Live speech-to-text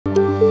In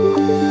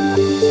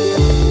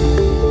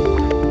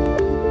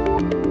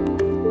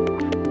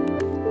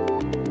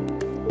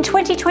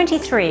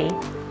 2023,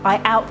 I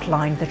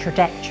outlined the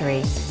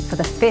trajectory for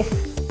the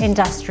fifth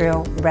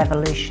industrial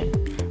revolution,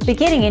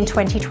 beginning in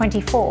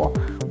 2024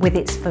 with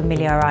its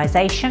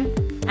familiarization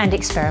and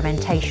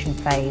experimentation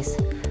phase,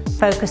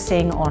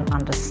 focusing on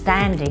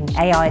understanding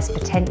AI's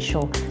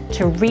potential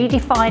to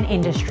redefine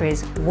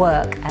industries,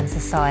 work and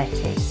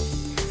society.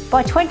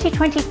 By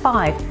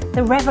 2025,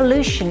 the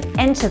revolution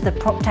entered the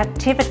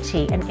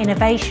productivity and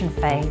innovation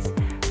phase.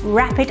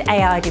 Rapid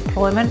AI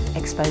deployment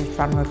exposed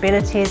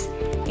vulnerabilities,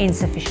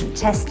 insufficient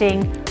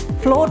testing,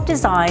 flawed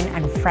design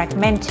and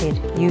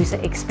fragmented user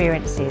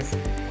experiences.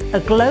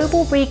 A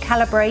global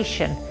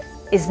recalibration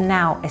is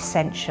now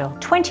essential.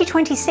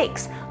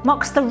 2026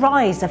 marks the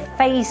rise of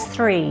Phase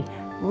 3,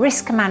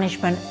 risk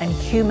management and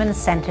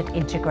human-centered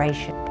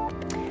integration.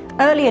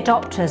 Early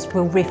adopters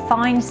will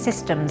refine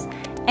systems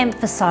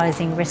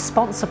emphasizing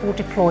responsible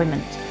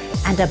deployment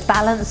and a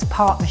balanced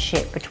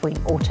partnership between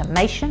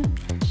automation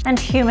and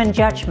human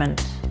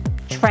judgment.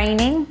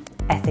 Training,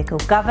 ethical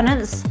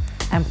governance,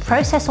 and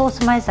process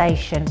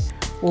automation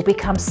will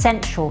become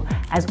central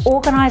as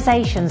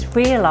organizations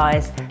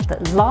realize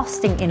that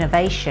lasting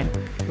innovation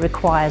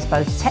requires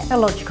both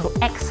technological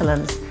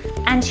excellence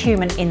and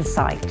human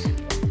insight.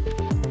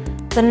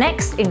 The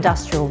next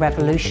industrial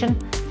revolution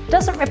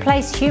doesn't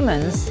replace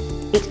humans,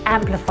 it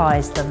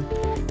amplifies them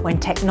when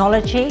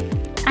technology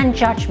and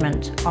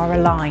judgment are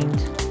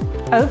aligned.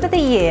 Over the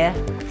year,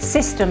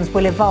 systems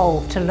will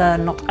evolve to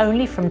learn not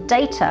only from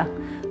data,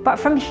 but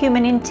from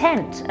human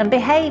intent and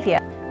behavior.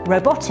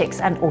 Robotics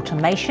and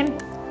automation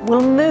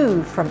will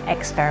move from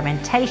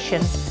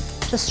experimentation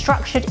to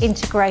structured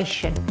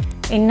integration,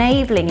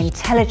 enabling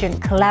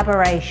intelligent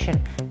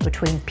collaboration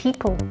between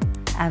people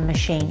and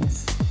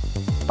machines.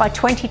 By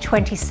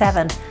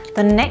 2027,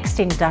 the next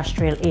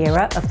industrial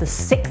era of the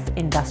sixth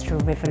industrial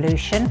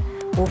revolution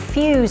will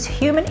fuse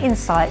human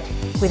insight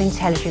with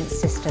intelligent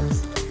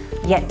systems.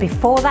 Yet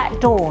before that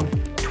dawn,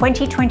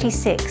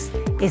 2026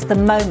 is the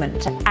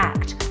moment to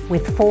act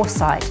with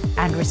foresight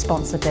and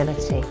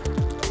responsibility.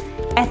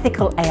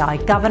 Ethical AI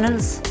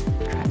governance,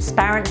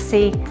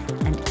 transparency,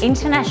 and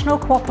international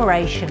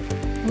cooperation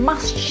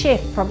must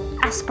shift from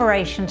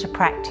aspiration to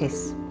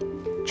practice.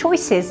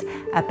 Choices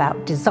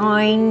about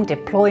design,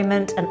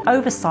 deployment, and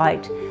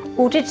oversight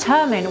will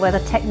determine whether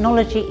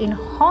technology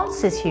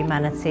enhances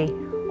humanity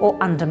or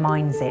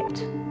undermines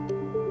it.